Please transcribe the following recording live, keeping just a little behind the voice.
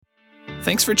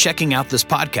Thanks for checking out this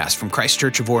podcast from Christ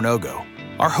Church of Oronogo.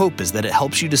 Our hope is that it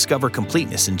helps you discover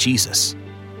completeness in Jesus.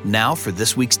 Now for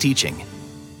this week's teaching.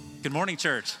 Good morning,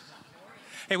 church.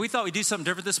 Hey, we thought we'd do something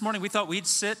different this morning. We thought we'd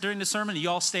sit during the sermon and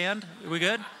you all stand. Are we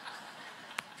good?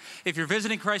 If you're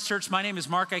visiting Christ Church, my name is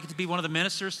Mark. I get to be one of the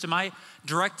ministers. To my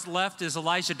direct left is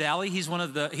Elijah Daly. He's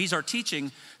our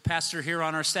teaching pastor here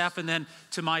on our staff. And then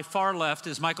to my far left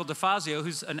is Michael DeFazio,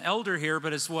 who's an elder here,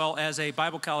 but as well as a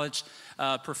Bible college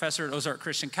professor at Ozark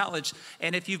Christian College.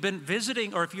 And if you've been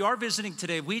visiting, or if you are visiting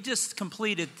today, we just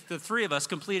completed, the three of us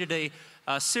completed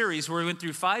a series where we went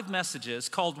through 5 messages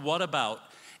called What About?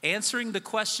 Answering the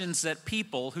questions that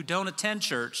people who don't attend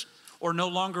church or no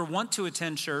longer want to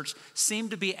attend church seem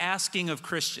to be asking of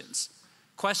Christians.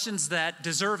 Questions that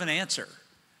deserve an answer.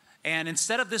 And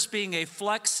instead of this being a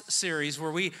flex series where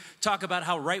we talk about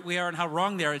how right we are and how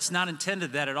wrong they are, it's not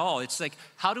intended that at all. It's like,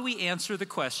 how do we answer the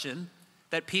question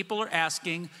that people are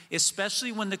asking,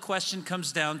 especially when the question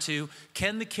comes down to,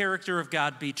 can the character of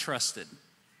God be trusted?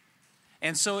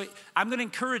 And so I'm going to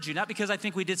encourage you, not because I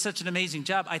think we did such an amazing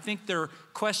job. I think there are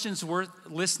questions worth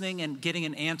listening and getting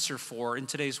an answer for in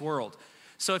today's world.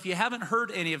 So if you haven't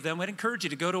heard any of them, I'd encourage you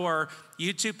to go to our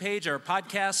YouTube page, our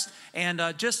podcast, and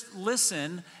just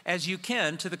listen as you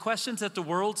can to the questions that the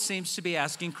world seems to be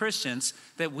asking Christians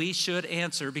that we should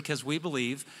answer because we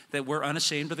believe that we're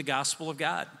unashamed of the gospel of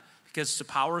God, because it's the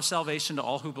power of salvation to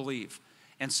all who believe.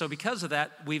 And so because of that,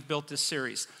 we've built this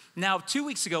series. Now, 2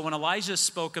 weeks ago, when Elijah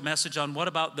spoke a message on what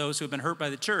about those who have been hurt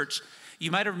by the church, you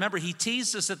might remember he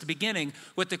teased us at the beginning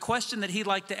with the question that he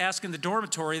liked to ask in the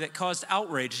dormitory that caused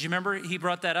outrage. Do you remember he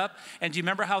brought that up? And do you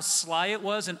remember how sly it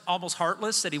was and almost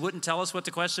heartless that he wouldn't tell us what the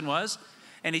question was?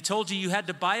 And he told you had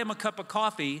to buy him a cup of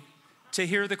coffee to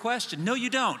hear the question. No,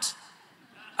 you don't.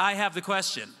 I have the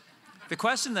question. The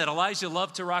question that Elijah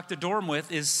loved to rock the dorm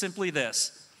with is simply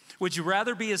this. Would you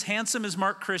rather be as handsome as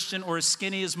Mark Christian or as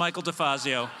skinny as Michael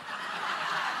DeFazio?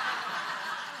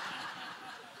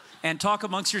 And talk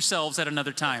amongst yourselves at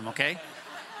another time, okay?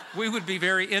 We would be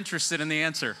very interested in the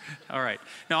answer. All right.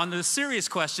 Now, on the serious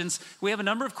questions, we have a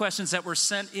number of questions that were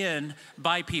sent in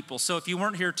by people. So if you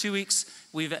weren't here 2 weeks,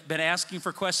 we've been asking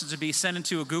for questions to be sent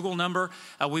into a Google number.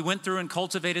 We went through and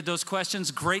cultivated those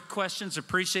questions. Great questions.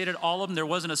 Appreciated all of them. There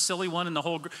wasn't a silly one in the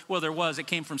whole group. Well, there was. It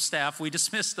came from staff. We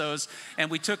dismissed those,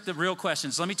 and we took the real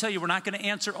questions. Let me tell you, we're not going to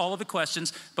answer all of the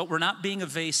questions, but we're not being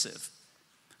evasive.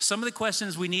 Some of the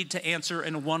questions we need to answer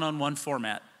in a one-on-one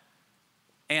format.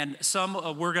 And some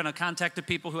we're going to contact the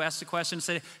people who asked the question and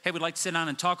say, hey, we'd like to sit down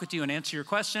and talk with you and answer your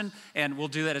question, and we'll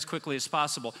do that as quickly as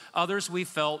possible. Others we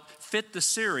felt fit the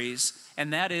series,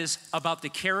 and that is about the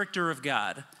character of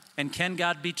God, and can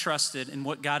God be trusted in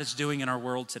what God is doing in our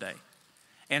world today?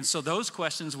 And so those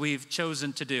questions we've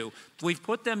chosen to do. We've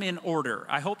put them in order.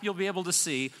 I hope you'll be able to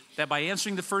see that by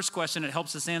answering the first question, it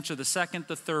helps us answer the second,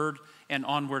 the third, and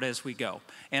onward as we go.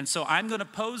 And so I'm going to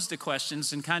pose the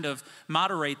questions and kind of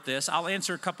moderate this. I'll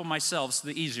answer a couple myself, so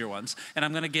the easier ones. And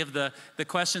I'm going to give the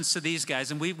questions to these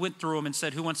guys. And we went through them and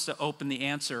said, who wants to open the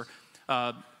answer?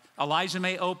 Elijah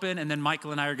may open, and then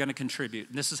Michael and I are going to contribute.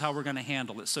 And this is how we're going to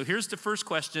handle it. So here's the first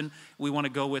question we want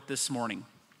to go with this morning.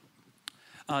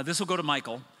 This will go to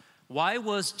Michael. Why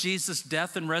was Jesus'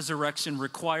 death and resurrection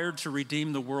required to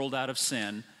redeem the world out of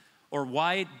sin? Or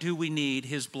why do we need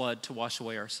his blood to wash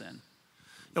away our sin?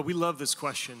 No, we love this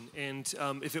question, and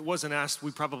if it wasn't asked,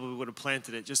 we probably would have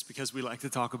planted it just because we like to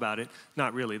talk about it.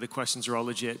 Not really, the questions are all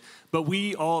legit. But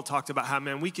we all talked about how,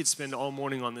 man, we could spend all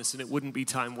morning on this and it wouldn't be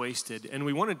time wasted. And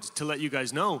we wanted to let you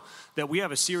guys know that we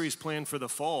have a series planned for the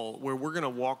fall where we're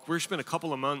going to spend a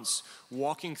couple of months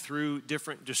walking through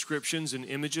different descriptions and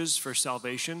images for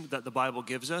salvation that the Bible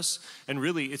gives us. And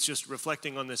really, it's just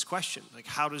reflecting on this question, like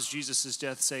how does Jesus'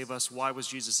 death save us? Why was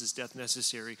Jesus' death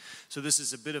necessary? So this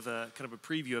is a bit of a kind of a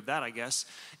preview of that, I guess,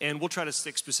 and we'll try to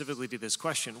stick specifically to this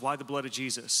question: why the blood of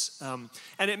Jesus?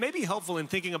 And it may be helpful in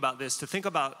thinking about this to think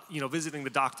about, visiting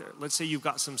the doctor. Let's say you've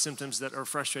got some symptoms that are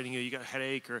frustrating you. You got a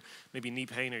headache, or maybe knee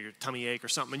pain, or your tummy ache, or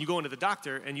something, and you go into the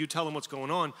doctor and you tell them what's going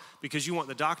on because you want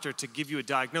the doctor to give you a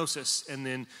diagnosis and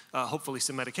then hopefully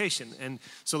some medication. And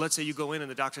so let's say you go in and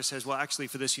the doctor says, well, actually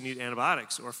for this you need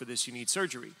antibiotics, or for this you need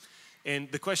surgery.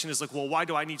 And the question is like, well, why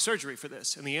do I need surgery for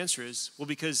this? And the answer is, well,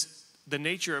 because the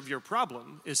nature of your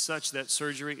problem is such that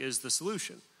surgery is the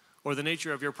solution, or the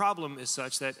nature of your problem is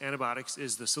such that antibiotics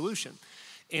is the solution.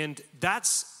 And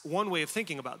that's one way of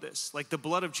thinking about this. Like the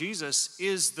blood of Jesus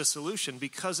is the solution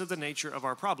because of the nature of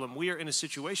our problem. We are in a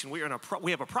situation, we have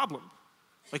a problem.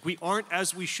 Like we aren't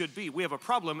as we should be. We have a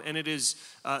problem, and it is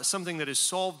something that is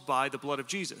solved by the blood of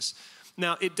Jesus.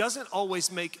 Now, it doesn't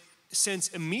always make sense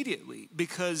immediately,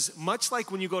 because much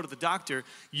like when you go to the doctor,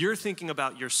 you're thinking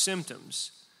about your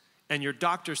symptoms and your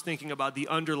doctor's thinking about the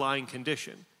underlying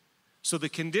condition. So the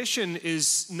condition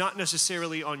is not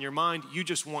necessarily on your mind, you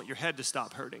just want your head to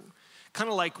stop hurting. Kind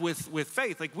of like with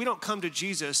faith, like we don't come to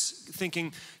Jesus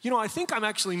thinking, I think I'm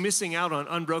actually missing out on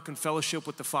unbroken fellowship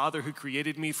with the Father who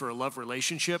created me for a love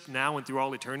relationship now and through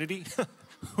all eternity.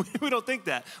 We don't think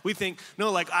that. We think,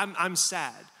 no, like I'm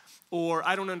sad, or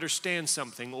I don't understand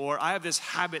something, or I have this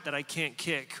habit that I can't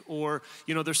kick, or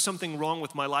there's something wrong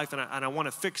with my life and I want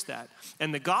to fix that.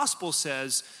 And the gospel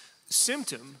says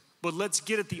symptom, but let's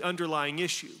get at the underlying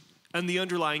issue. And the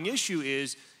underlying issue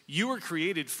is you were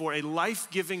created for a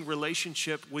life-giving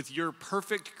relationship with your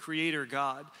perfect creator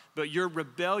God, but your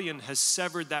rebellion has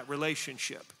severed that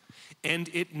relationship, and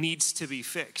it needs to be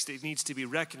fixed. It needs to be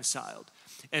reconciled.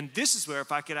 And this is where,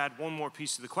 if I could add one more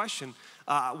piece to the question,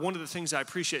 one of the things I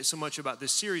appreciate so much about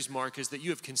this series, Mark, is that you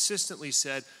have consistently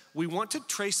said, we want to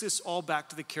trace this all back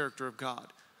to the character of God.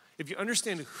 If you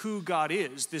understand who God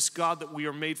is, this God that we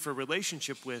are made for a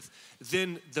relationship with,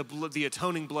 then the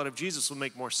atoning blood of Jesus will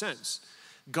make more sense.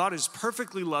 God is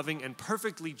perfectly loving and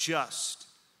perfectly just,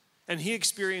 and he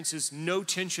experiences no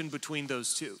tension between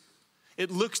those two. It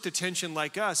looks like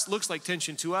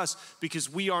tension to us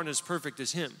because we aren't as perfect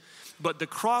as him. But the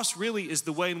cross really is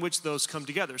the way in which those come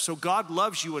together. So God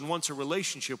loves you and wants a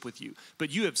relationship with you, but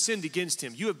you have sinned against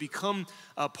him. You have become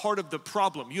a part of the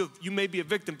problem. You may be a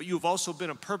victim, but you have also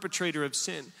been a perpetrator of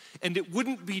sin. And it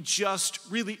wouldn't be just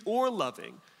really or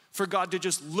loving for God to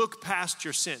just look past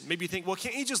your sin. Maybe you think, well,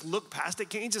 can't he just look past it?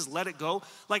 Can't he just let it go?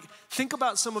 Like, think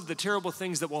about some of the terrible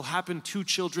things that will happen to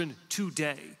children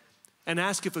today and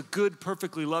ask if a good,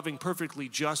 perfectly loving, perfectly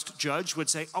just judge would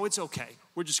say, oh, it's okay.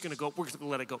 We're going to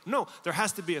let it go. No, there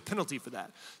has to be a penalty for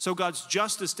that. So God's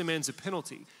justice demands a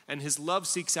penalty, and his love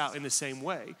seeks out in the same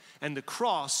way. And the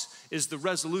cross is the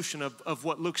resolution of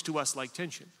what looks to us like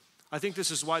tension. I think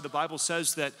this is why the Bible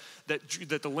says that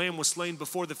the Lamb was slain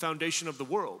before the foundation of the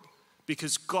world,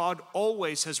 because God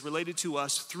always has related to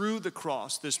us through the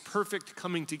cross this perfect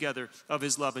coming together of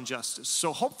his love and justice.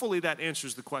 So hopefully that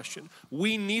answers the question.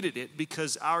 We needed it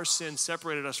because our sin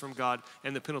separated us from God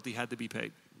and the penalty had to be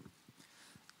paid.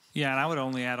 Yeah, and I would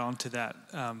only add on to that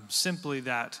simply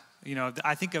that,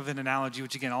 I think of an analogy,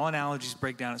 which again, all analogies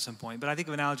break down at some point, but I think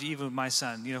of an analogy even with my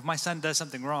son. If my son does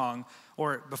something wrong,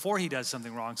 or before he does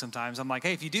something wrong sometimes, I'm like,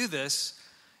 hey, if you do this,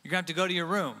 you're going to have to go to your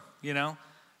room,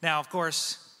 Now, of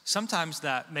course, sometimes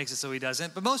that makes it so he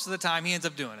doesn't, but most of the time he ends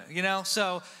up doing it,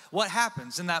 So what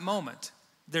happens in that moment?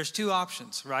 There's two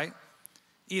options, right?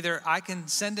 Either I can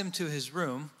send him to his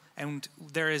room and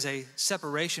there is a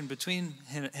separation between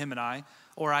him and I,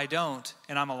 or I don't,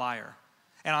 and I'm a liar.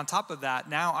 And on top of that,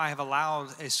 now I have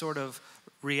allowed a sort of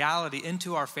reality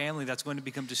into our family that's going to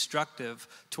become destructive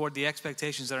toward the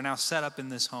expectations that are now set up in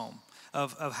this home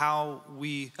of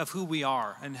who we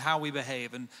are and how we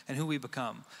behave and who we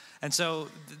become. And so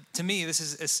to me, this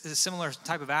is a similar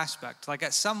type of aspect. Like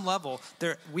at some level,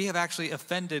 we have actually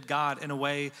offended God in a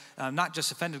way, not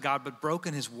just offended God, but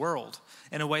broken his world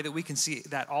in a way that we can see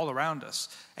that all around us.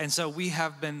 And so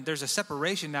there's a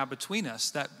separation now between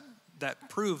us that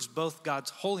proves both God's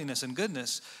holiness and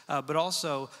goodness, but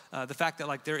also the fact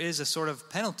that there is a sort of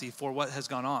penalty for what has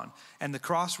gone on. And the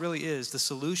cross really is the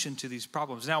solution to these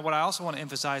problems. Now, what I also want to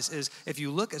emphasize is if you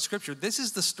look at Scripture, this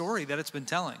is the story that it's been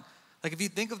telling. Like if you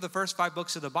think of the first 5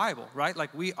 books of the Bible, right?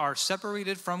 Like we are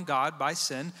separated from God by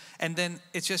sin, and then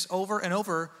it's just over and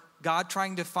over God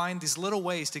trying to find these little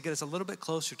ways to get us a little bit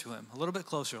closer to him, a little bit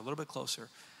closer, a little bit closer.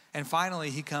 And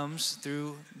finally, he comes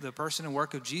through the person and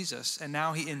work of Jesus, and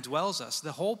now he indwells us.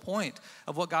 The whole point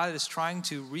of what God is trying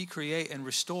to recreate and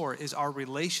restore is our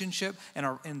relationship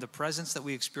and the presence that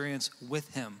we experience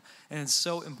with him. And it's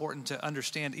so important to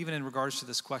understand, even in regards to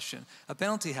this question. A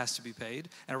penalty has to be paid,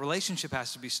 and a relationship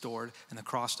has to be stored, and the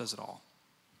cross does it all.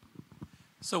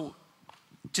 So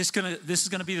this is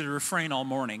going to be the refrain all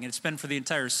morning, and it's been for the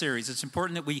entire series. It's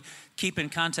important that we keep in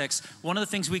context. One of the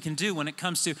things we can do when it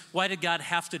comes to why did God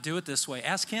have to do it this way?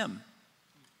 Ask him.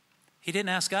 He didn't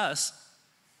ask us.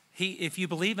 If you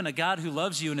believe in a God who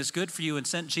loves you and is good for you and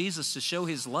sent Jesus to show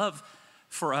his love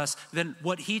for us, then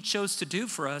what he chose to do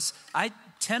for us, I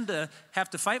tend to have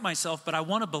to fight myself, but I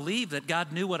want to believe that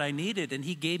God knew what I needed and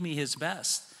he gave me his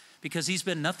best because he's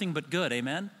been nothing but good.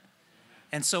 Amen?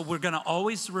 And so we're going to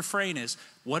always refrain is,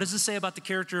 what does it say about the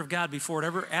character of God before it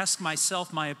ever ask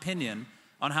myself my opinion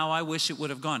on how I wish it would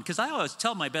have gone? Because I always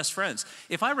tell my best friends,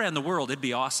 if I ran the world, it'd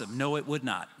be awesome. No, it would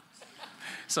not.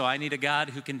 So I need a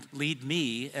God who can lead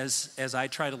me as I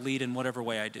try to lead in whatever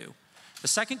way I do. The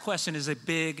second question is a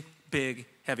big, big,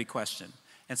 heavy question.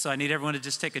 And so I need everyone to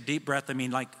just take a deep breath. I mean,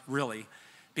 like, really.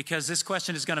 Because this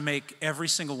question is going to make every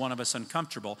single one of us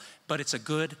uncomfortable. But it's a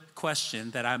good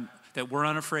question that we're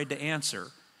unafraid to answer.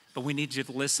 But we need you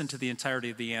to listen to the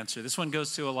entirety of the answer. This one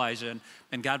goes to Elijah,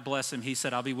 and God bless him. He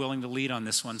said, I'll be willing to lead on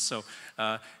this one. So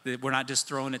we're not just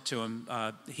throwing it to him.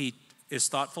 He is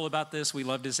thoughtful about this. We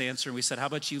loved his answer, and we said, how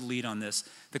about you lead on this?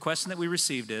 The question that we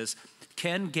received is,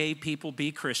 can gay people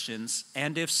be Christians?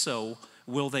 And if so,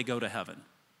 will they go to heaven?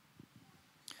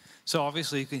 So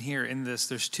obviously you can hear in this,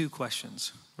 there's two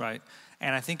questions, right?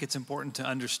 And I think it's important to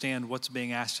understand what's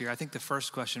being asked here. I think the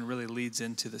first question really leads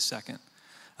into the second.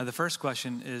 The first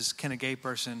question is, can a gay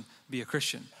person be a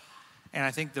Christian? And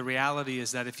I think the reality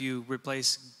is that if you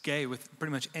replace gay with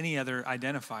pretty much any other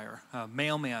identifier,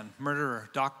 mailman, murderer,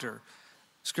 doctor,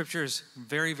 Scripture is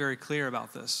very, very clear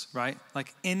about this, right?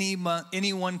 Like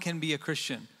anyone can be a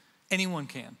Christian. Anyone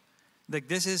can. Like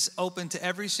this is open to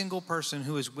every single person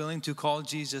who is willing to call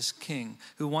Jesus King,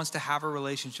 who wants to have a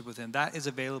relationship with him. That is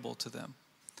available to them.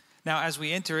 Now, as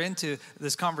we enter into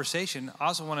this conversation, I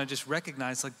also want to just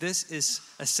recognize like this is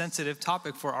a sensitive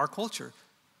topic for our culture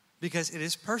because it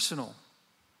is personal,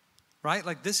 right?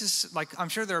 Like this is like, I'm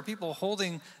sure there are people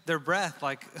holding their breath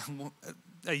like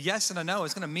a yes and a no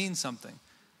is going to mean something.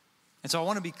 And so I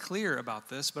want to be clear about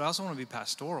this, but I also want to be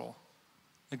pastoral.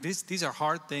 Like these are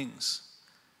hard things.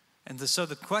 And so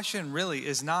the question really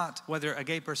is not whether a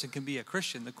gay person can be a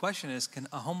Christian. The question is, can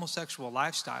a homosexual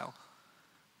lifestyle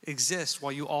exist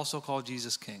while you also call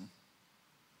Jesus King?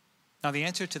 Now, the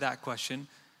answer to that question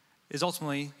is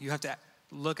ultimately you have to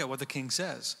look at what the King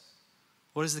says.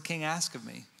 What does the King ask of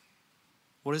me?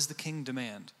 What does the King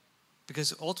demand?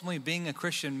 Because ultimately being a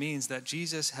Christian means that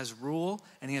Jesus has rule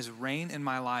and he has reign in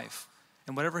my life.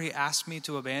 And whatever he asks me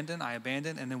to abandon, I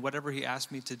abandon. And then whatever he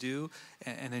asks me to do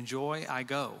and enjoy, I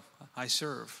go. I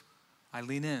serve. I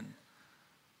lean in.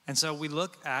 And so we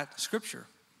look at Scripture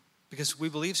because we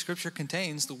believe Scripture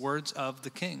contains the words of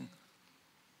the King.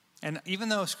 And even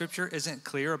though Scripture isn't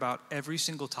clear about every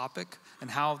single topic and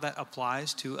how that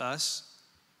applies to us,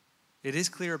 it is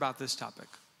clear about this topic.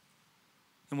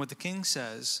 And what the King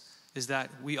says is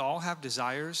that we all have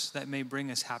desires that may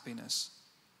bring us happiness.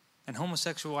 And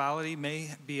homosexuality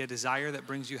may be a desire that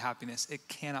brings you happiness. It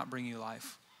cannot bring you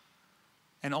life.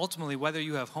 And ultimately, whether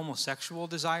you have homosexual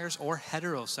desires or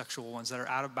heterosexual ones that are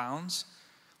out of bounds,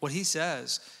 what he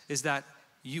says is that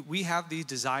we have these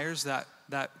desires that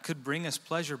could bring us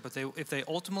pleasure, but if they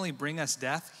ultimately bring us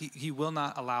death, he will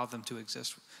not allow them to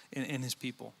exist in his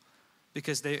people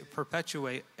because they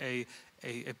perpetuate a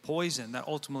poison that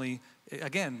ultimately,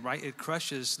 again, right, it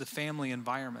crushes the family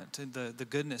environment and the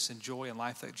goodness and joy and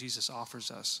life that Jesus offers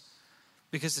us.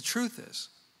 Because the truth is,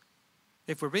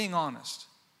 if we're being honest,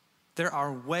 there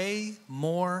are way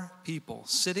more people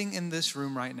sitting in this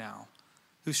room right now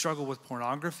who struggle with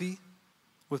pornography,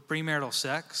 with premarital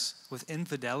sex, with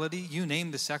infidelity, you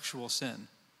name the sexual sin.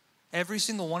 Every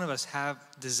single one of us have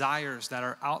desires that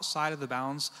are outside of the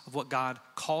bounds of what God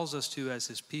calls us to as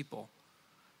his people.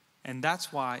 And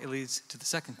that's why it leads to the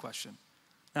second question.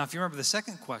 Now, if you remember, the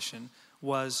second question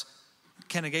was,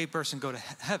 can a gay person go to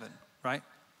heaven, right?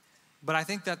 But I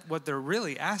think that what they're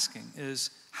really asking is,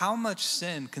 how much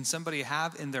sin can somebody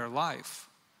have in their life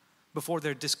before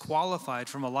they're disqualified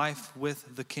from a life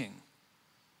with the King?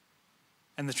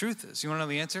 And the truth is, you want to know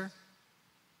the answer?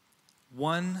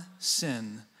 One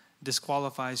sin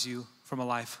disqualifies you from a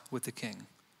life with the King.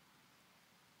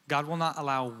 God will not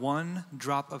allow one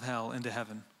drop of hell into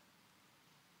heaven.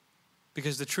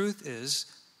 Because the truth is,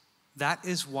 that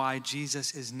is why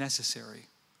Jesus is necessary.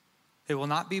 It will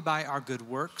not be by our good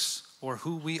works or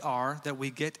who we are that we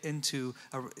get into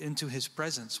his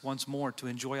presence once more to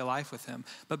enjoy a life with him,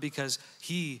 but because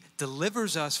he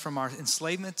delivers us from our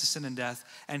enslavement to sin and death,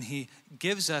 and he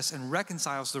gives us and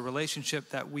reconciles the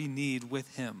relationship that we need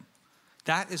with him.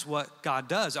 That is what God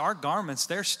does. Our garments,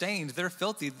 they're stained, they're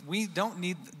filthy. We don't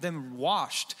need them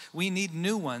washed. We need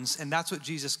new ones, and that's what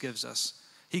Jesus gives us.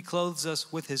 He clothes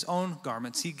us with his own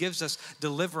garments. He gives us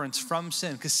deliverance from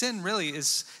sin. Because sin really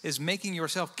is making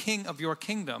yourself king of your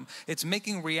kingdom. It's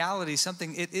making reality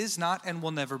something it is not and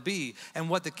will never be. And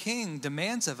what the King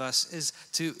demands of us is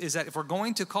that if we're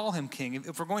going to call him king,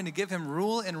 if we're going to give him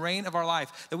rule and reign of our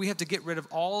life, that we have to get rid of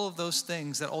all of those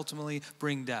things that ultimately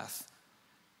bring death.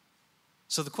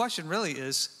 So the question really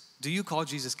is, do you call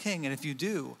Jesus king? And if you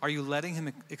do, are you letting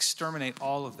him exterminate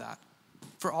all of that?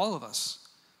 For all of us,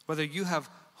 whether you have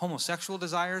homosexual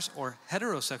desires or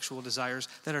heterosexual desires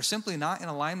that are simply not in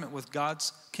alignment with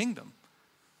God's kingdom.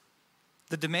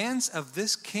 The demands of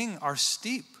this King are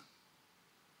steep.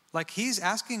 Like he's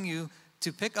asking you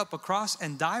to pick up a cross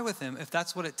and die with him if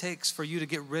that's what it takes for you to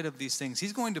get rid of these things.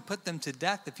 He's going to put them to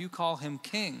death if you call him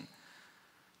king.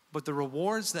 But the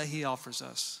rewards that he offers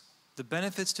us, the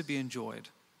benefits to be enjoyed,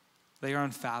 they are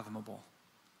unfathomable.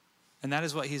 And that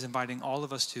is what he's inviting all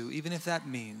of us to, even if that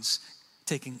means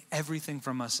taking everything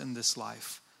from us in this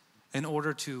life in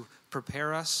order to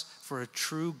prepare us for a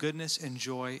true goodness and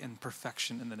joy and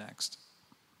perfection in the next.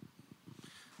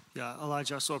 Yeah,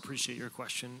 Elijah, I so appreciate your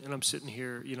question. And I'm sitting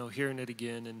here, hearing it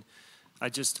again. And I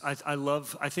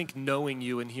think knowing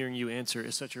you and hearing you answer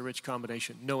is such a rich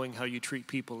combination. Knowing how you treat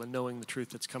people and knowing the truth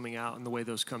that's coming out and the way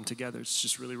those come together, it's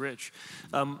just really rich.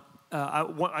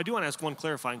 I do want to ask one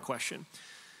clarifying question.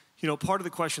 Part of the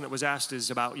question that was asked is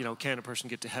about, can a person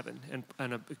get to heaven?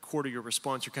 And a quarter of your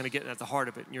response, you're kind of getting at the heart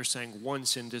of it. And you're saying one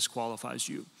sin disqualifies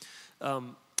you.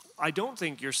 I don't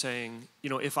think you're saying,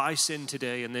 if I sin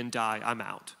today and then die, I'm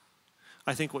out.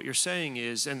 I think what you're saying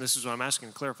is, and this is what I'm asking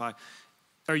to clarify,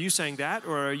 are you saying that,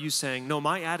 or are you saying, no,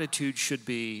 my attitude should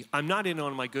be, I'm not in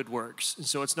on my good works, and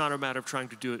so it's not a matter of trying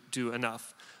to do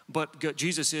enough. But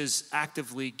Jesus is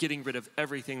actively getting rid of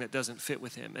everything that doesn't fit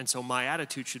with him, and so my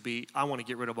attitude should be, I want to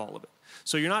get rid of all of it.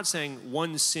 So you're not saying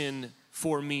one sin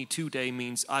for me today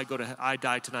means I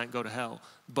die tonight and go to hell,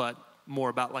 but more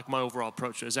about like my overall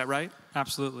approach. Is that right?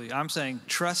 Absolutely. I'm saying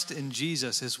trust in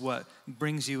Jesus is what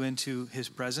brings you into his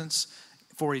presence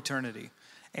for eternity.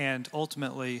 And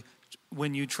ultimately,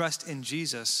 when you trust in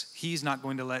Jesus, he's not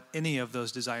going to let any of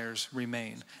those desires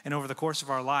remain. And over the course of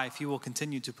our life, he will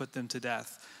continue to put them to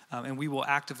death. And we will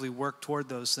actively work toward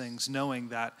those things, knowing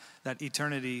that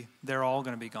eternity, they're all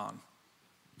going to be gone.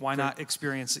 Why not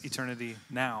experience eternity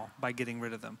now by getting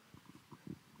rid of them?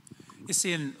 You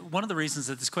see, and one of the reasons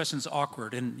that this question is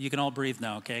awkward, and you can all breathe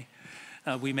now, okay?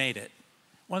 We made it.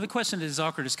 One of the questions that is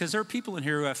awkward is because there are people in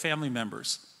here who have family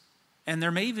members, and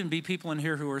there may even be people in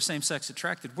here who are same-sex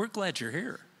attracted. We're glad you're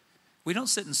here. We don't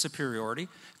sit in superiority.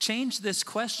 Change this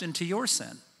question to your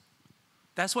sin.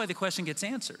 That's why the question gets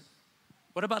answered.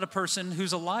 What about a person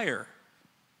who's a liar?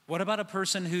 What about a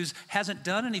person who hasn't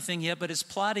done anything yet but is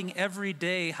plotting every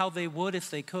day how they would if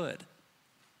they could?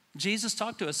 Jesus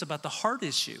talked to us about the heart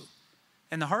issue.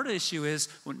 And the heart issue is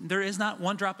there is not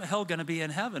one drop of hell going to be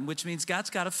in heaven, which means God's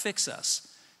got to fix us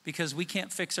because we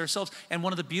can't fix ourselves. And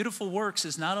one of the beautiful works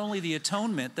is not only the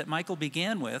atonement that Michael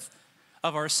began with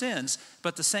of our sins,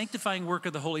 but the sanctifying work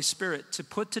of the Holy Spirit to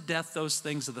put to death those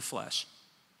things of the flesh.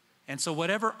 And so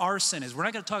whatever our sin is, we're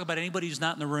not going to talk about anybody who's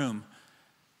not in the room.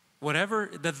 Whatever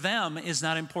the them is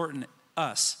not important,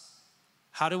 us.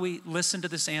 How do we listen to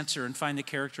this answer and find the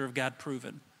character of God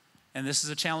proven? And this is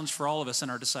a challenge for all of us in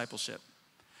our discipleship.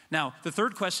 Now, the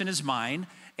third question is mine,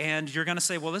 and you're going to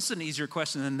say, well, this is an easier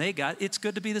question than they got. It's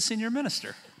good to be the senior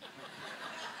minister.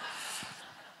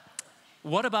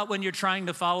 What about when you're trying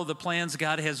to follow the plans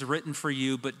God has written for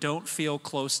you, but don't feel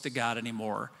close to God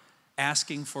anymore,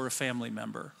 asking for a family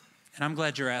member? And I'm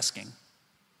glad you're asking.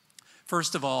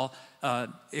 First of all,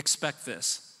 expect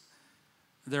this.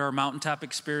 There are mountaintop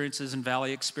experiences and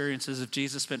valley experiences. If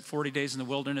Jesus spent 40 days in the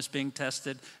wilderness being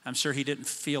tested, I'm sure he didn't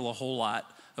feel a whole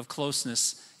lot of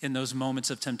closeness in those moments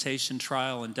of temptation,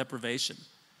 trial, and deprivation.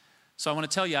 So I want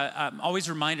to tell you, I'm always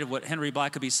reminded of what Henry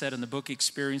Blackaby said in the book,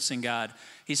 Experiencing God.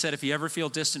 He said, if you ever feel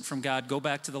distant from God, go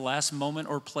back to the last moment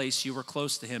or place you were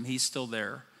close to him. He's still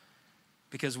there.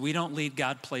 Because we don't lead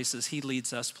God places, he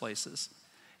leads us places.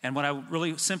 And what I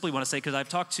really simply want to say, because I've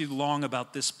talked too long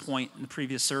about this point in the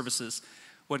previous services,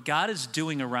 what God is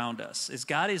doing around us is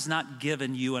God has not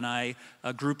given you and I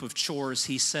a group of chores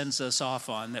he sends us off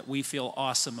on that we feel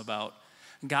awesome about.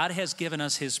 God has given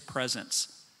us his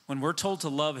presence. When we're told to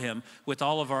love him with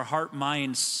all of our heart,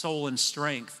 mind, soul, and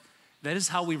strength, that is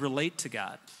how we relate to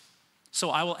God. So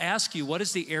I will ask you, what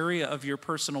is the area of your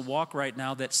personal walk right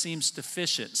now that seems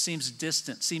deficient, seems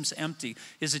distant, seems empty?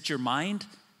 Is it your mind?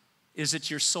 Is it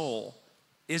your soul?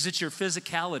 Is it your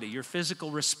physicality, your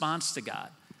physical response to God?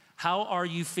 How are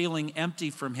you feeling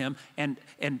empty from him? And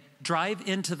drive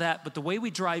into that. But the way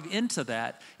we drive into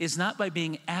that is not by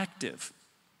being active.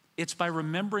 It's by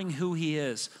remembering who he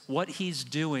is, what he's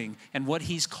doing, and what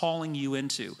he's calling you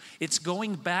into. It's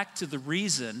going back to the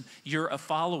reason you're a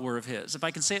follower of his. If I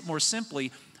can say it more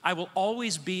simply, I will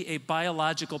always be a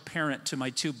biological parent to my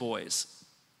two boys.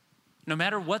 No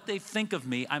matter what they think of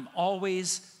me, I'm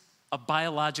always a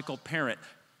biological parent.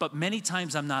 But many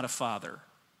times I'm not a father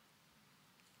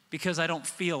because I don't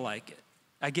feel like it.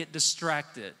 I get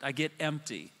distracted. I get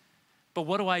empty. But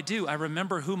what do? I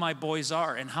remember who my boys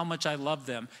are and how much I love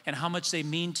them and how much they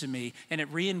mean to me, and it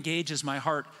re-engages my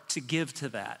heart to give to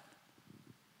that.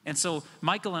 And so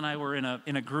Michael and I were in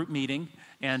a group meeting,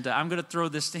 And I'm going to throw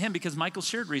this to him because Michael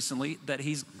shared recently that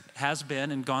he has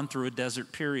been and gone through a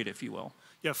desert period, if you will.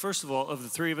 Yeah, first of all, of the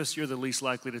three of us, you're the least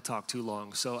likely to talk too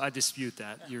long. So I dispute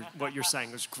that. What you're saying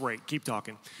is great. Keep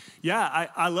talking. Yeah,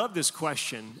 I love this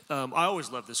question. I always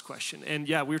love this question. And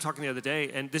yeah, we were talking the other day,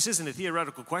 and this isn't a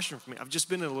theoretical question for me. I've just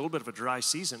been in a little bit of a dry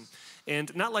season.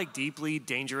 And not like deeply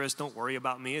dangerous, don't worry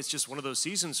about me. It's just one of those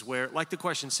seasons where, like the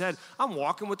question said, I'm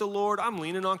walking with the Lord, I'm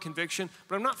leaning on conviction,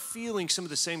 but I'm not feeling some of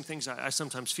the same things I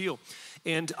sometimes feel.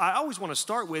 And I always want to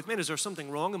start with, man, is there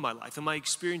something wrong in my life? Am I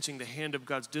experiencing the hand of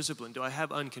God's discipline? Do I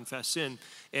have unconfessed sin?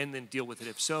 And then deal with it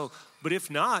if so. But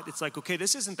if not, it's like, okay,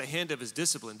 this isn't the hand of his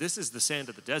discipline. This is the sand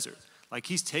of the desert. Like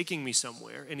he's taking me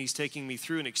somewhere and he's taking me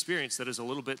through an experience that is a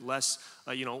little bit less,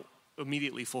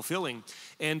 immediately fulfilling.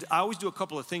 And I always do a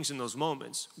couple of things in those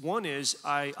moments. One is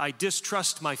I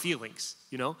distrust my feelings,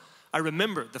 I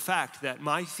remember the fact that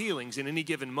my feelings in any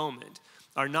given moment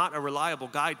are not a reliable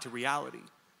guide to reality.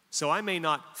 So I may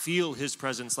not feel his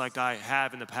presence like I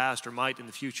have in the past or might in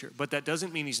the future, but that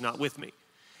doesn't mean he's not with me.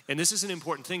 And this is an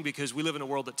important thing because we live in a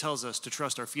world that tells us to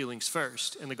trust our feelings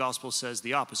first, and the gospel says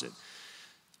the opposite.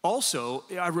 Also,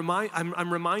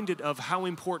 I'm reminded of how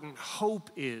important hope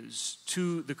is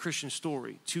to the Christian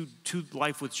story, to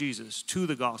life with Jesus, to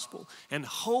the gospel. And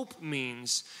hope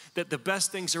means that the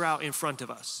best things are out in front of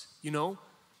us,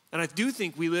 And I do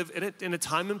think we live in a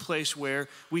time and place where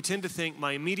we tend to think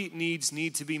my immediate needs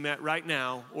need to be met right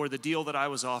now, or the deal that I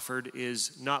was offered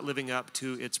is not living up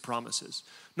to its promises.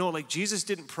 No, like Jesus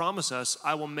didn't promise us,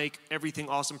 I will make everything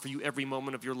awesome for you every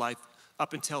moment of your life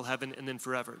up until heaven and then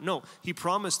forever. No, he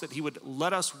promised that he would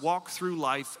let us walk through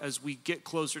life as we get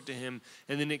closer to him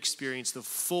and then experience the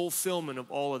fulfillment of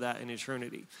all of that in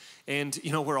eternity. And,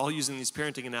 we're all using these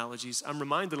parenting analogies. I'm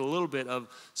reminded a little bit of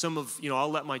some of, I'll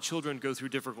let my children go through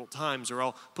difficult times, or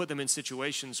I'll put them in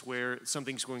situations where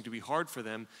something's going to be hard for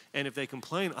them. And if they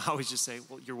complain, I always just say,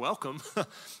 well, you're welcome.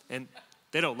 And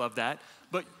they don't love that.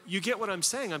 But you get what I'm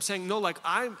saying. I'm saying, no, like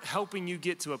I'm helping you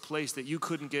get to a place that you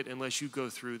couldn't get unless you go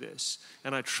through this.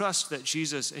 And I trust that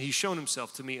Jesus, he's shown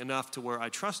himself to me enough to where I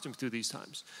trust him through these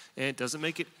times. And it doesn't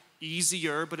make it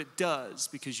easier, but it does,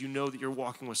 because you know that you're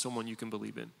walking with someone you can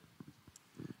believe in.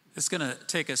 It's going to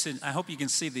take us in. I hope you can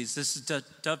see these. This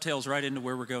dovetails right into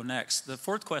where we're going next. The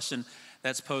fourth question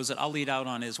that's posed that I'll lead out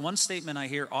on is, one statement I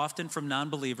hear often from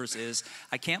non-believers is,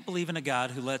 I can't believe in a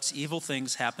God who lets evil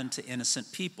things happen to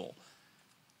innocent people.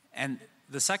 And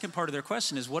the second part of their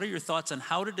question is, what are your thoughts on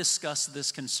how to discuss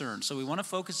this concern? So we want to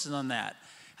focus in on that.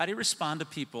 How do you respond to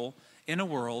people in a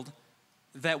world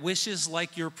that wishes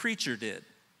like your preacher did?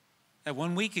 That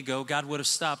 1 week ago, God would have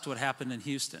stopped what happened in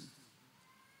Houston.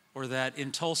 Or that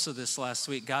in Tulsa this last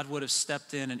week, God would have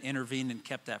stepped in and intervened and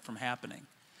kept that from happening.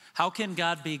 How can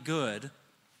God be good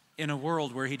in a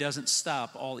world where he doesn't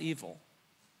stop all evil?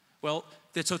 Well,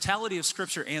 the totality of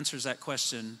Scripture answers that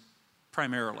question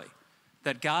primarily.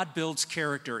 That God builds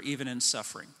character even in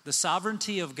suffering. The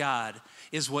sovereignty of God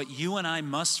is what you and I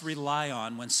must rely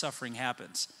on when suffering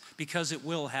happens, because it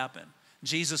will happen.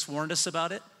 Jesus warned us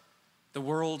about it. The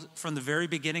world from the very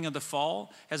beginning of the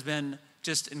fall has been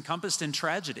just encompassed in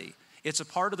tragedy. It's a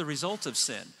part of the result of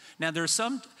sin. Now, there are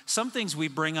some things we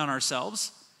bring on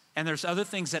ourselves, and there's other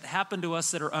things that happen to us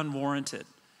that are unwarranted.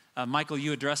 Michael,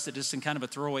 you addressed it just in kind of a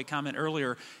throwaway comment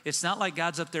earlier. It's not like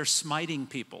God's up there smiting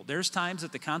people. There's times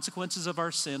that the consequences of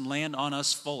our sin land on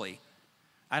us fully.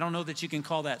 I don't know that you can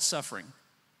call that suffering.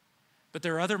 But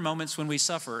there are other moments when we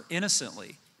suffer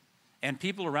innocently. And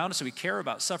people around us that we care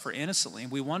about suffer innocently,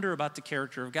 and we wonder about the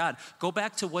character of God. Go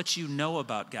back to what you know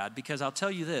about God, because I'll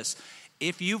tell you this.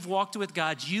 If you've walked with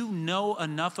God, you know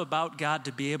enough about God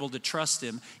to be able to trust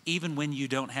him even when you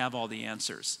don't have all the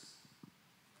answers.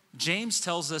 James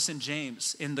tells us in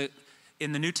James, in the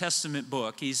New Testament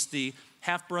book, he's the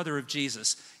half-brother of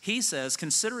Jesus. He says,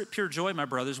 consider it pure joy, my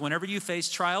brothers, whenever you face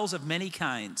trials of many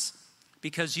kinds,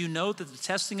 because you know that the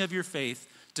testing of your faith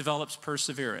develops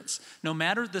perseverance. No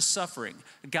matter the suffering,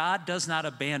 God does not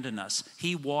abandon us.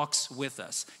 He walks with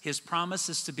us. His promise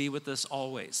is to be with us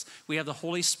always. We have the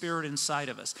Holy Spirit inside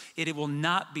of us. It will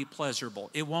not be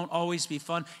pleasurable. It won't always be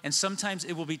fun, and sometimes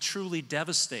it will be truly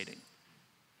devastating.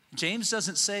 James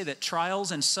doesn't say that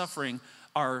trials and suffering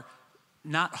are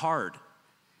not hard.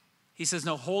 He says,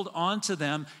 no, hold on to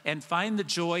them and find the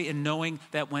joy in knowing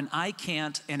that when I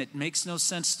can't and it makes no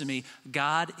sense to me,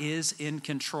 God is in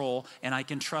control and I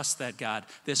can trust that God.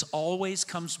 This always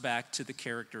comes back to the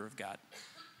character of God.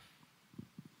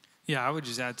 Yeah, I would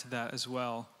just add to that as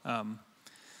well.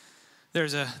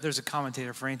 There's a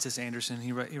commentator, Francis Anderson.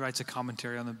 He writes a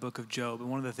commentary on the book of Job. And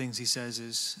one of the things he says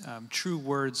is, true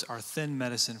words are thin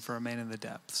medicine for a man in the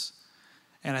depths.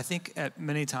 And I think at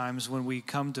many times when we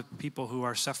come to people who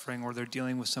are suffering or they're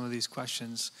dealing with some of these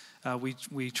questions,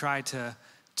 we try to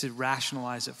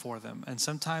rationalize it for them. And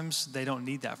sometimes they don't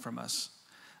need that from us.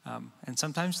 And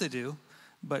sometimes they do.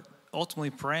 But ultimately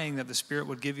praying that the Spirit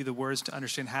would give you the words to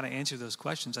understand how to answer those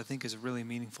questions, I think is a really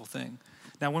meaningful thing.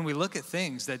 Now, when we look at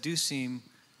things that do seem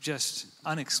just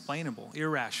unexplainable,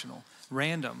 irrational,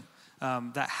 random,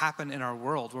 that happen in our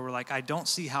world where we're like, I don't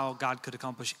see how God could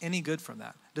accomplish any good from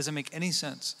that. It doesn't make any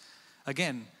sense.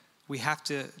 Again, we have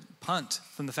to punt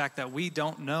from the fact that we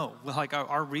don't know. Like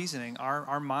our reasoning,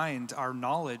 our mind, our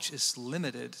knowledge is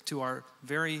limited to our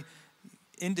very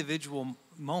individual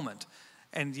moment.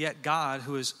 And yet God,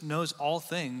 who knows all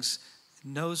things,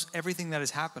 knows everything that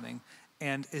is happening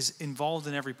and is involved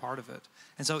in every part of it.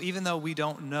 And so even though we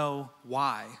don't know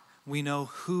why, we know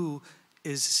who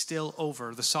is still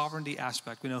over, the sovereignty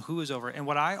aspect. We know who is over. And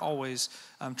what I always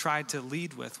try to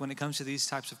lead with when it comes to these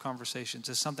types of conversations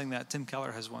is something that Tim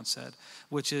Keller has once said,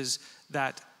 which is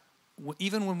that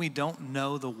even when we don't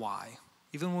know the why,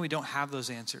 even when we don't have those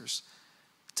answers,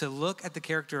 to look at the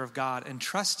character of God and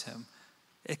trust him,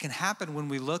 it can happen when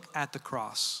we look at the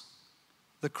cross.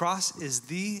 The cross is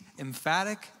the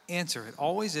emphatic answer. It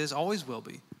always is, always will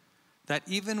be. That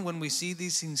even when we see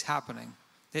these things happening,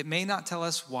 it may not tell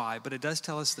us why, but it does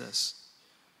tell us this.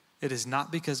 It is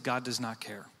not because God does not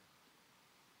care.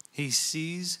 He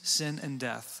sees sin and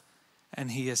death, and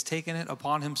he has taken it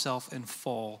upon himself in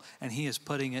full, and he is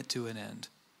putting it to an end.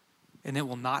 And it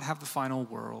will not have the final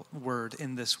word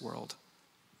in this world.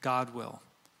 God will.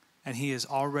 And he is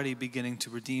already beginning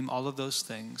to redeem all of those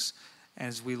things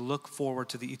as we look forward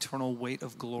to the eternal weight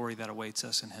of glory that awaits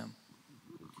us in him.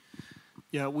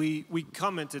 Yeah, we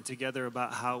commented together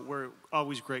about how we're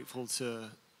always grateful to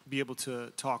be able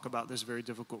to talk about this very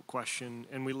difficult question.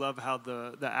 And we love how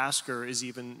the asker is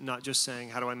even not just saying,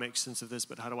 how do I make sense of this,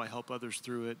 but how do I help others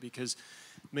through it? Because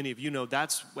many of you know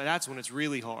that's when it's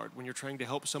really hard, when you're trying to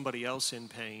help somebody else in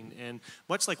pain. And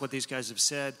much like what these guys have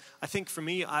said, I think for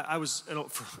me, I was,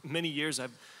 for many years,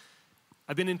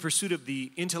 I've been in pursuit of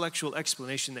the intellectual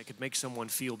explanation that could make someone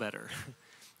feel better.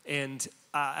 And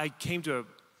I came to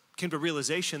a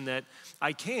realization that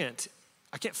I can't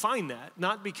find that,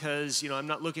 not because, I'm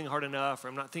not looking hard enough or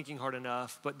I'm not thinking hard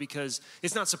enough, but because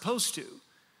it's not supposed to.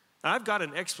 And I've got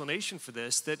an explanation for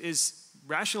this that is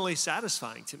rationally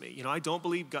satisfying to me. I don't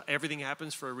believe everything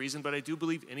happens for a reason, but I do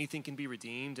believe anything can be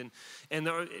redeemed, and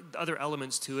there are other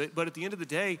elements to it. But at the end of the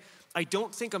day, I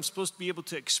don't think I'm supposed to be able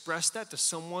to express that to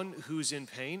someone who's in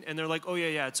pain, and they're like, oh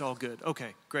yeah, it's all good.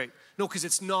 Okay, great. No, because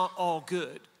it's not all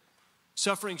good.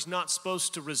 Suffering's not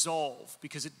supposed to resolve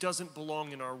because it doesn't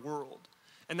belong in our world.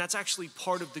 And that's actually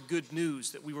part of the good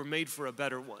news, that we were made for a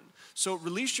better one. So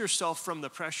release yourself from the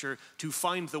pressure to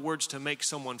find the words to make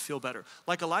someone feel better.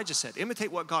 Like Elijah said,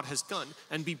 imitate what God has done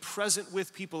and be present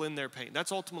with people in their pain.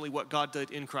 That's ultimately what God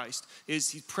did in Christ, is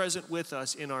he's present with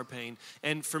us in our pain.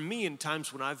 And for me, in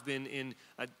times when I've been in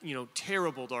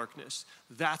terrible darkness,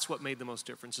 that's what made the most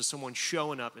difference, is someone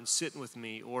showing up and sitting with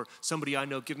me, or somebody I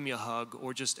know giving me a hug,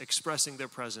 or just expressing their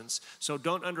presence. So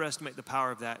don't underestimate the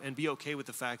power of that, and be okay with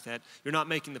the fact that you're not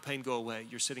making the pain go away.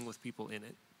 You're sitting with people in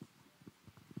it.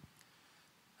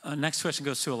 Next question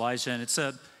goes to Elijah, and it's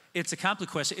a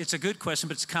complicated question. It's a good question,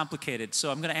 but it's complicated.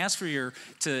 So I'm going to ask for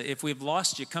if we've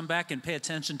lost you, come back and pay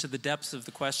attention to the depth of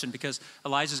the question, because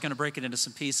Elijah's going to break it into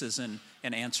some pieces and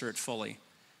answer it fully.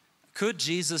 Could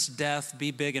Jesus' death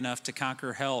be big enough to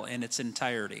conquer hell in its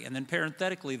entirety? And then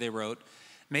parenthetically they wrote,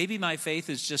 maybe my faith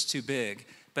is just too big,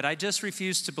 but I just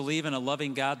refuse to believe in a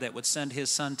loving God that would send his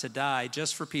son to die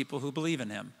just for people who believe in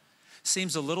him.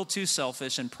 Seems a little too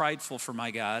selfish and prideful for my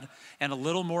God, and a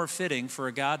little more fitting for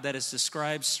a God that is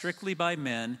described strictly by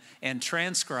men and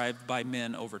transcribed by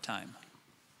men over time.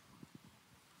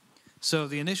 So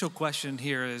the initial question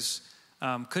here is,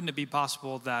 couldn't it be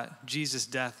possible that Jesus'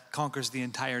 death conquers the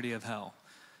entirety of hell?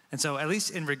 And so at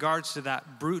least in regards to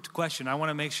that brute question, I want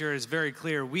to make sure it's very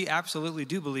clear. We absolutely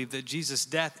do believe that Jesus'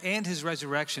 death and his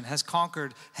resurrection has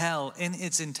conquered hell in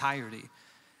its entirety.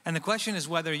 And the question is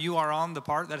whether you are on the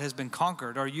part that has been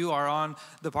conquered or you are on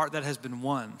the part that has been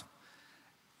won.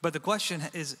 But the question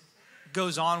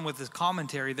goes on with this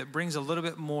commentary that brings a little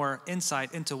bit more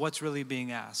insight into what's really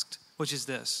being asked, which is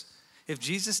this. If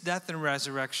Jesus' death and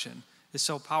resurrection is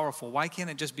so powerful, why can't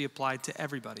it just be applied to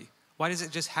everybody? Why does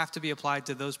it just have to be applied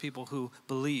to those people who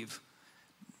believe?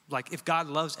 Like, if God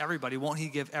loves everybody, won't he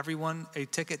give everyone a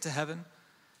ticket to heaven?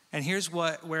 And here's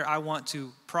where I want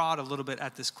to prod a little bit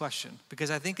at this question, because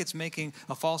I think it's making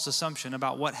a false assumption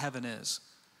about what heaven is.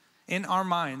 In our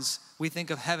minds, we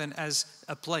think of heaven as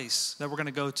a place that we're going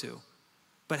to go to.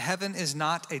 But heaven is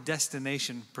not a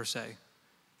destination per se.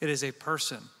 It is a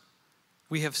person.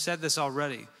 We have said this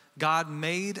already. God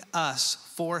made us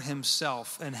for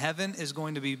himself, and heaven is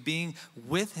going to be being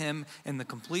with him in the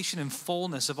completion and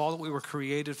fullness of all that we were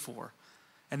created for.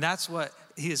 And that's what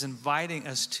he is inviting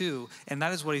us to, and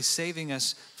that is what he's saving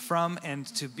us from and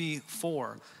to be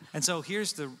for. And so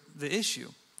here's the issue.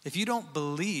 If you don't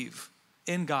believe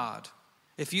in God,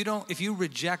 if you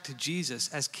reject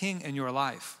Jesus as king in your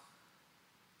life,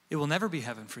 it will never be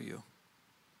heaven for you.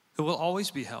 It will always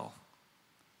be hell.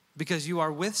 Because you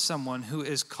are with someone who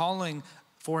is calling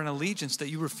for an allegiance that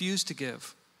you refuse to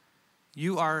give.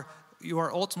 You are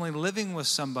ultimately living with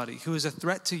somebody who is a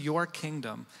threat to your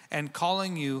kingdom and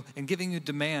calling you and giving you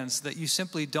demands that you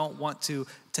simply don't want to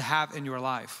have in your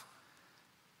life.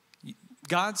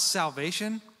 God's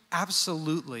salvation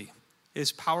absolutely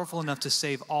is powerful enough to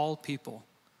save all people,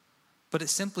 but it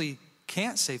simply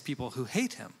can't save people who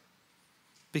hate him,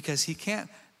 because he can't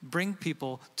bring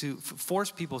people to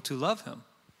force people to love him.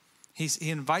 He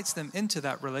invites them into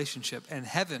that relationship, and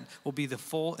heaven will be the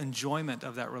full enjoyment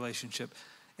of that relationship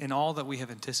in all that we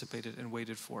have anticipated and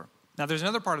waited for. Now, there's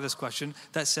another part of this question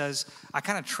that says,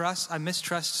 I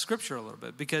mistrust Scripture a little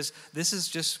bit, because this is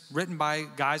just written by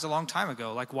guys a long time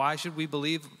ago. Like, why should we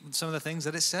believe some of the things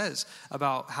that it says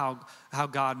about how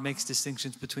God makes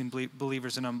distinctions between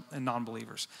believers and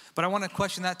non-believers? But I want to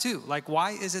question that too. Like,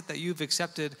 why is it that you've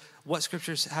accepted what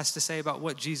Scripture has to say about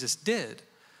what Jesus did,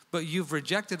 but you've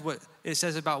rejected what it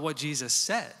says about what Jesus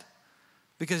said?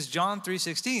 Because John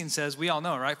 3:16 says, we all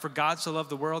know, right? For God so loved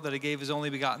the world that he gave his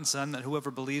only begotten son, that whoever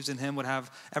believes in him would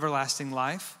have everlasting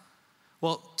life.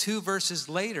 Well, 2 verses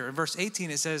later, in verse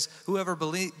 18, it says, whoever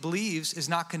believes is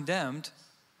not condemned,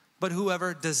 but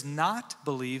whoever does not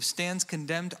believe stands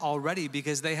condemned already,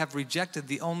 because they have rejected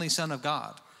the only Son of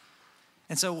God.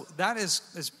 And so that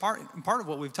is part of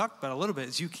what we've talked about a little bit,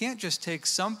 is you can't just take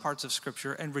some parts of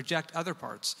Scripture and reject other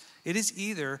parts. It is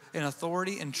either an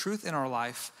authority and truth in our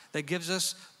life that gives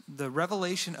us the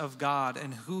revelation of God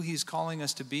and who he's calling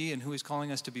us to be and who he's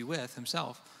calling us to be with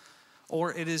himself,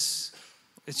 or it's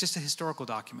just a historical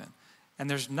document, and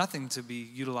there's nothing to be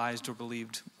utilized or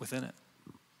believed within it.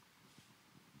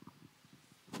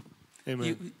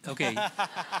 Amen. Okay.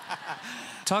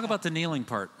 Talk about the kneeling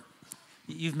part.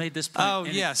 You've made this point. Oh,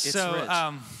 yes. It's so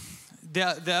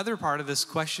rich. The other part of this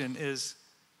question is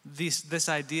this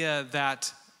idea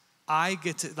that I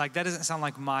get to, like, that doesn't sound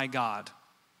like my God.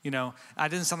 You know,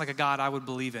 that doesn't sound like a God I would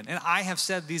believe in. And I have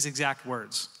said these exact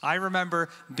words. I remember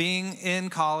being in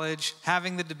college,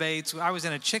 having the debates. I was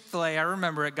in a Chick-fil-A, I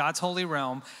remember it, God's Holy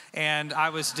Realm, and I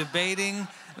was debating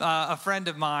a friend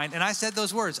of mine, and I said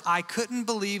those words. I couldn't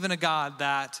believe in a God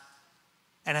that,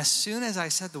 and as soon as I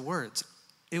said the words,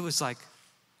 it was like,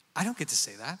 I don't get to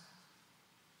say that.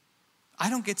 I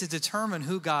don't get to determine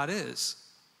who God is.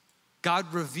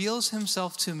 God reveals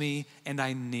himself to me, and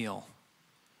I kneel.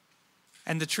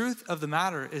 And the truth of the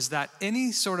matter is that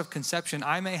any sort of conception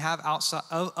I may have outside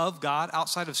of God,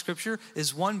 outside of Scripture,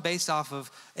 is one based off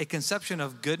of a conception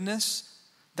of goodness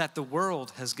that the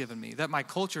world has given me, that my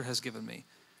culture has given me.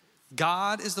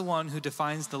 God is the one who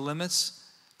defines the limits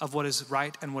of what is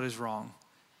right and what is wrong.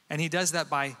 And he does that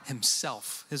by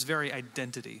himself, his very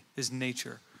identity, his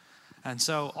nature. And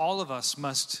so all of us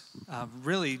must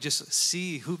really just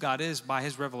see who God is by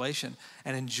his revelation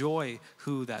and enjoy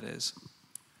who that is.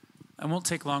 I won't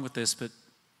take long with this, but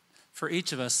for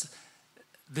each of us,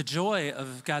 the joy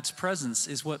of God's presence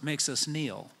is what makes us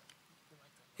kneel.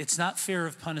 It's not fear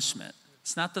of punishment.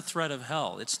 It's not the threat of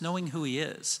hell. It's knowing who he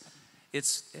is.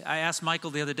 I asked Michael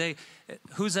the other day,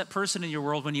 who's that person in your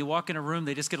world when you walk in a room,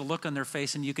 they just get a look on their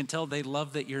face and you can tell they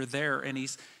love that you're there. And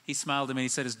he smiled at me and he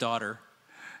said his daughter.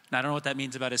 Now, I don't know what that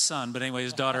means about his son, but anyway,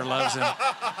 his daughter loves him.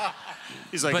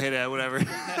 He's like, hey, Dad, whatever.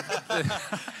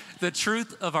 The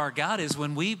truth of our God is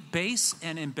when we base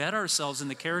and embed ourselves in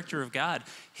the character of God,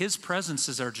 his presence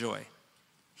is our joy.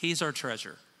 He's our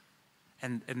treasure.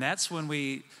 And that's when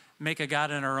we make a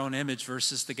God in our own image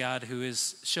versus the God who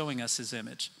is showing us his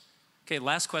image. Okay,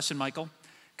 last question, Michael,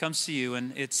 comes to you,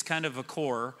 and it's kind of a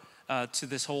core to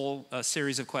this whole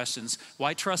series of questions.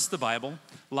 Why trust the Bible?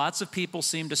 Lots of people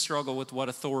seem to struggle with what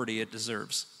authority it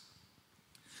deserves.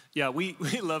 Yeah, we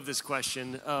love this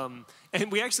question. And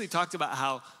we actually talked about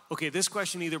how, okay, this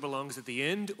question either belongs at the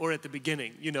end or at the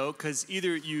beginning, you know, because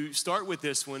either you start with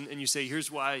this one and you say,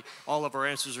 here's why all of our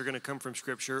answers are going to come from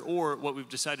Scripture, or what we've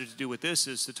decided to do with this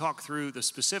is to talk through the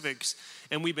specifics,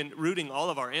 and we've been rooting all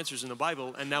of our answers in the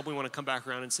Bible, and now we want to come back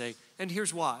around and say, and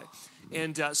here's why.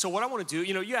 And so what I want to do,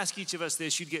 you ask each of us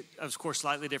this, you'd get, of course,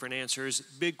 slightly different answers.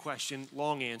 Big question,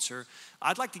 long answer.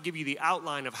 I'd like to give you the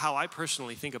outline of how I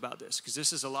personally think about this, because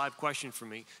this is a live question for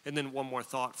me. And then one more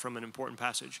thought from an important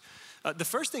passage. The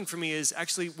first thing for me is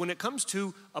actually when it comes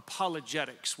to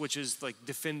apologetics, which is like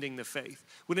defending the faith.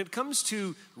 When it comes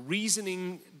to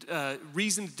reasoned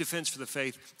defense for the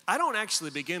faith, I don't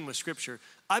actually begin with Scripture.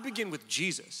 I begin with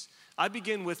Jesus. I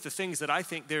begin with the things that I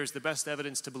think there's the best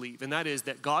evidence to believe, and that is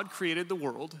that God created the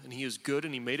world, and he is good,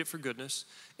 and he made it for goodness,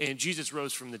 and Jesus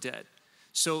rose from the dead.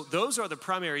 So those are the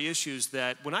primary issues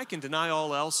that when I can deny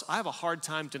all else, I have a hard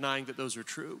time denying that those are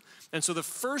true. And so the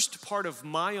first part of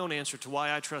my own answer to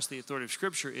why I trust the authority of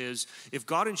Scripture is, if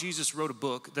God and Jesus wrote a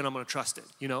book, then I'm going to trust it,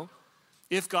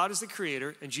 If God is the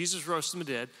creator, and Jesus rose from the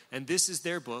dead, and this is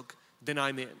their book, then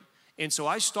I'm in. And so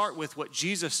I start with what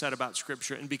Jesus said about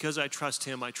Scripture, and because I trust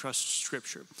him, I trust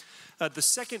Scripture. The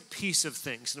second piece of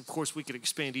things, and of course we could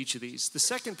expand each of these. The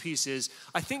second piece is,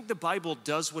 I think the Bible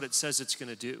does what it says it's going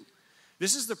to do.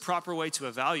 This is the proper way to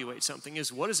evaluate something,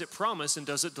 is what does it promise and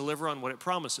does it deliver on what it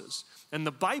promises? And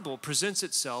the Bible presents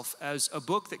itself as a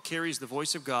book that carries the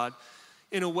voice of God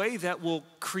in a way that will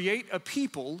create a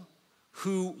people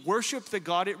who worship the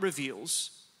God it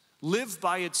reveals, live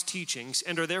by its teachings,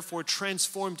 and are therefore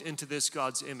transformed into this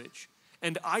God's image.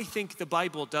 And I think the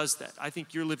Bible does that. I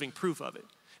think you're living proof of it.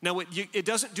 Now, it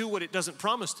doesn't do what it doesn't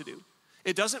promise to do.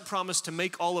 It doesn't promise to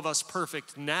make all of us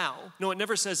perfect now. No, it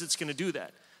never says it's going to do that.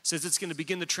 It says it's going to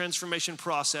begin the transformation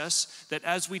process that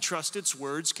as we trust its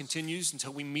words continues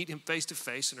until we meet him face to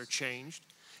face and are changed.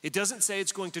 It doesn't say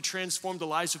it's going to transform the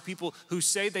lives of people who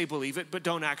say they believe it but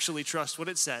don't actually trust what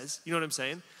it says. You know what I'm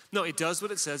saying? No, it does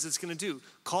what it says it's going to do.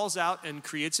 Calls out and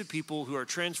creates a people who are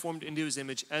transformed into his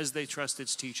image as they trust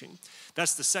its teaching.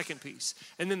 That's the second piece.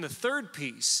 And then the third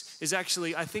piece is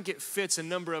actually, I think it fits a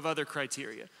number of other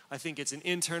criteria. I think it's an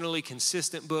internally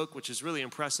consistent book, which is really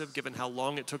impressive given how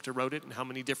long it took to write it and how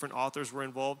many different authors were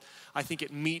involved. I think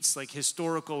it meets like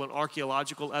historical and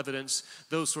archaeological evidence.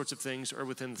 Those sorts of things are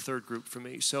within the third group for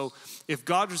me. So if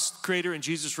God was creator and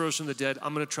Jesus rose from the dead,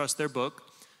 I'm going to trust their book.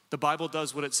 The Bible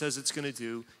does what it says it's going to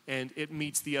do, and it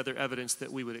meets the other evidence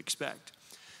that we would expect.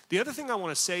 The other thing I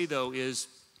want to say, though, is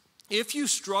if you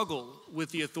struggle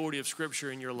with the authority of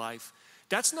Scripture in your life,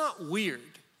 that's not weird.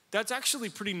 That's actually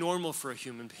pretty normal for a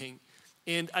human being.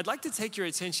 And I'd like to take your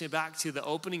attention back to the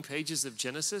opening pages of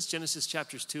Genesis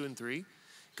chapters 2 and 3.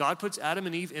 God puts Adam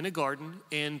and Eve in a garden,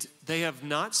 and they have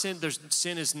not sinned.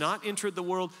 Sin has not entered the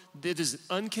world. It is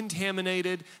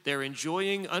uncontaminated. They're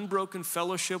enjoying unbroken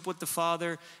fellowship with the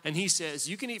Father. And he says,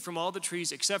 you can eat from all the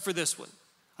trees except for this one.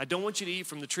 I don't want you to eat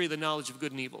from the tree of the knowledge of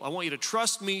good and evil. I want you to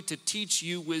trust me to teach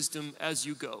you wisdom as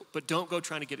you go, but don't go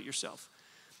trying to get it yourself.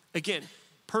 Again,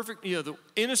 perfect, the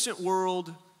innocent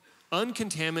world,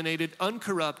 uncontaminated,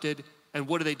 uncorrupted, and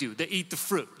what do? They eat the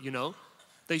fruit,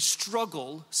 They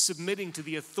struggle submitting to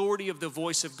the authority of the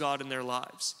voice of God in their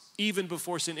lives, even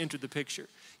before sin entered the picture.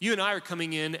 You and I are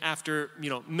coming in after,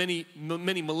 many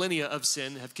millennia of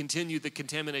sin have continued the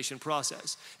contamination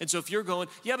process. And so if you're going,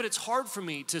 yeah, but it's hard for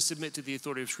me to submit to the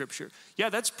authority of Scripture. Yeah,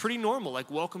 that's pretty normal,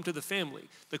 like welcome to the family.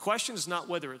 The question is not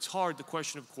whether it's hard. The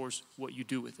question, of course, what you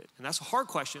do with it. And that's a hard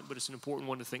question, but it's an important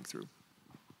one to think through.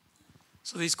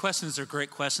 So these questions are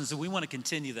great questions, and we want to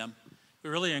continue them.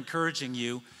 We're really encouraging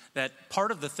you that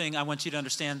part of the thing I want you to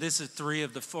understand, this is 3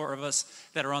 of the 4 of us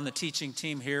that are on the teaching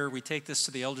team here. We take this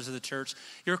to the elders of the church.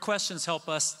 Your questions help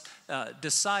us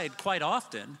decide quite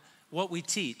often what we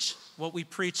teach, what we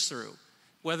preach through.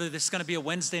 Whether this is going to be a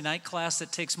Wednesday night class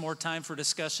that takes more time for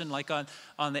discussion, like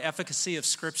on the efficacy of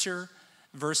Scripture,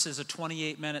 versus a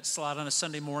 28-minute slot on a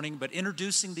Sunday morning, but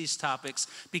introducing these topics,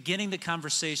 beginning the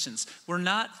conversations. We're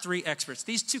not 3 experts.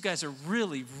 These 2 guys are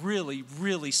really, really,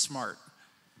 really smart.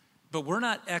 But we're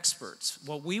not experts.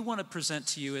 What we want to present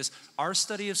to you is our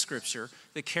study of Scripture,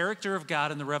 the character of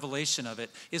God and the revelation of it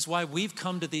is why we've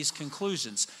come to these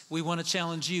conclusions. We want to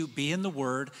challenge you, be in the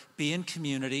Word, be in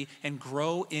community, and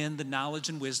grow in the knowledge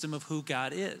and wisdom of who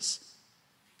God is.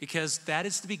 Because that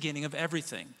is the beginning of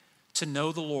everything, to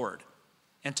know the Lord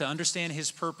and to understand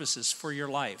his purposes for your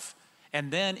life.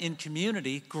 And then in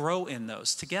community, grow in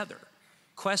those together,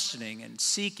 questioning and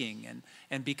seeking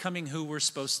and becoming who we're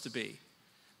supposed to be.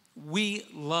 We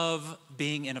love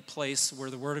being in a place where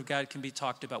the Word of God can be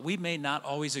talked about. We may not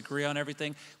always agree on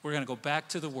everything. We're going to go back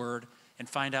to the Word and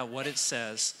find out what it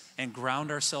says and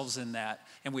ground ourselves in that.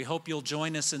 And we hope you'll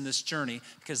join us in this journey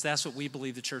because that's what we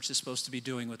believe the church is supposed to be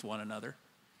doing with one another.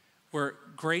 We're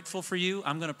grateful for you.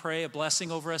 I'm going to pray a blessing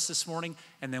over us this morning,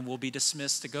 and then we'll be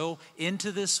dismissed to go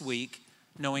into this week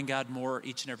knowing God more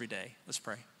each and every day. Let's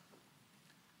pray.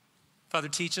 Father,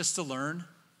 teach us to learn.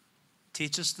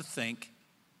 Teach us to think.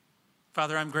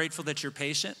 Father, I'm grateful that you're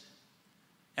patient,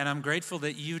 and I'm grateful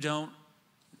that you don't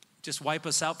just wipe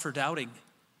us out for doubting,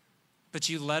 but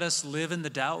you let us live in the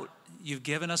doubt. You've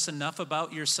given us enough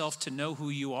about yourself to know who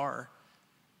you are.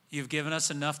 You've given us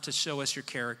enough to show us your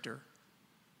character.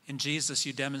 In Jesus,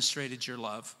 you demonstrated your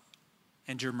love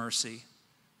and your mercy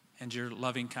and your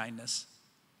loving kindness.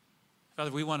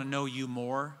 Father, we want to know you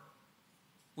more.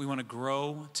 We want to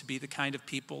grow to be the kind of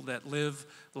people that live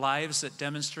lives that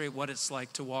demonstrate what it's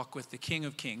like to walk with the King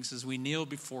of Kings as we kneel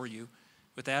before you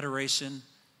with adoration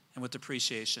and with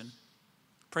appreciation.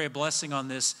 Pray a blessing on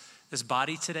this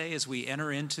body today as we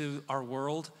enter into our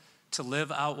world to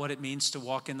live out what it means to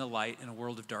walk in the light in a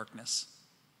world of darkness.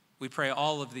 We pray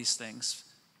all of these things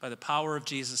by the power of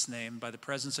Jesus' name, by the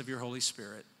presence of your Holy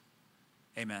Spirit.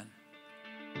 Amen.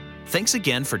 Thanks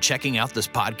again for checking out this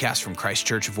podcast from Christ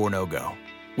Church of Oronogo.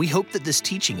 We hope that this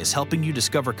teaching is helping you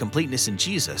discover completeness in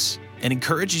Jesus and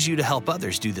encourages you to help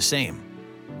others do the same.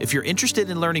 If you're interested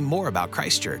in learning more about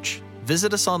Christ Church,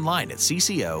 visit us online at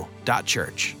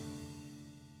cco.church.